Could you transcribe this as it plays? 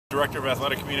Director of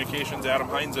Athletic Communications Adam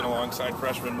Hines and alongside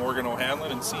freshman Morgan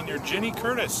O'Hanlon and senior Ginny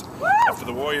Curtis after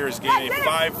the Warriors gained a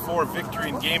 5-4 victory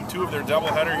in Game 2 of their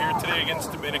doubleheader here today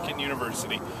against Dominican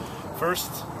University.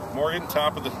 First, Morgan,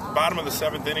 bottom of the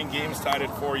 7th inning, game's tied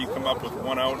at 4. You come up with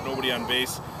 1 out, nobody on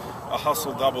base. A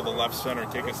hustle double to left center.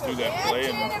 Take us through that play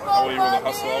and how were you able to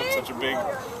hustle out such a big,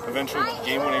 eventual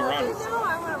game-winning run?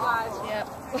 Yep.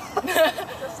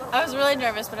 I was really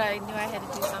nervous, but I knew I had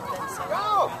to do something. So.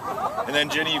 And then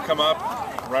Ginny, you come up,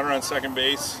 runner on second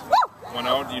base, 1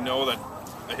 out. You know that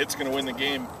a hit's going to win the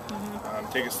game.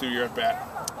 Take us through your at-bat.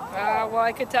 Well,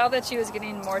 I could tell that she was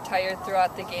getting more tired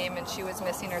throughout the game and she was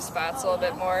missing her spots a little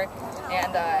bit more.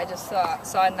 And I just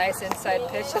saw a nice inside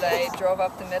pitch that I drove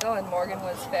up the middle, and Morgan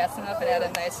was fast enough and had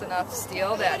a nice enough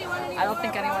steal that I don't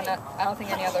think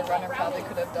any other runner probably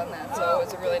could have done that. So it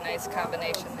was a really nice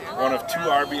combination there. 1 of 2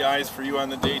 RBIs for you on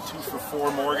the day, 2 for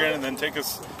 4, Morgan, and then take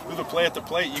us through the play at the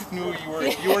plate. You knew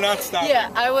you were not stopping.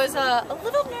 Yeah, I was a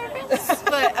little nervous,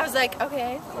 but I was like,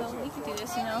 okay, well, we can do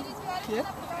this, you know.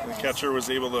 Yeah. The catcher was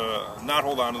able to not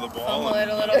hold on to the ball. Fumble it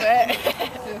a little bit.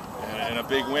 and a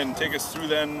big win. Take us through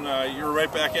then. You're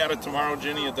right back at it tomorrow,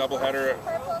 Ginny, a doubleheader.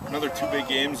 Another 2 big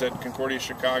games at Concordia,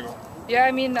 Chicago. Yeah,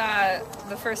 I mean,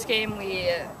 the first game we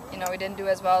didn't do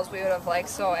as well as we would have liked.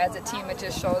 So as a team, it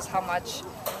just shows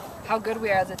how good we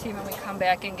are as a team, and we come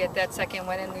back and get that second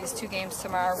win in these 2 games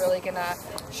tomorrow. Really gonna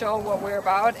show what we're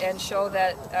about and show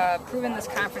that proving this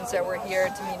conference that we're here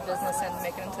to mean business and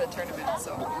make it into the tournament.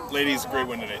 So, ladies, great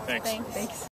win today. Thanks. Thanks.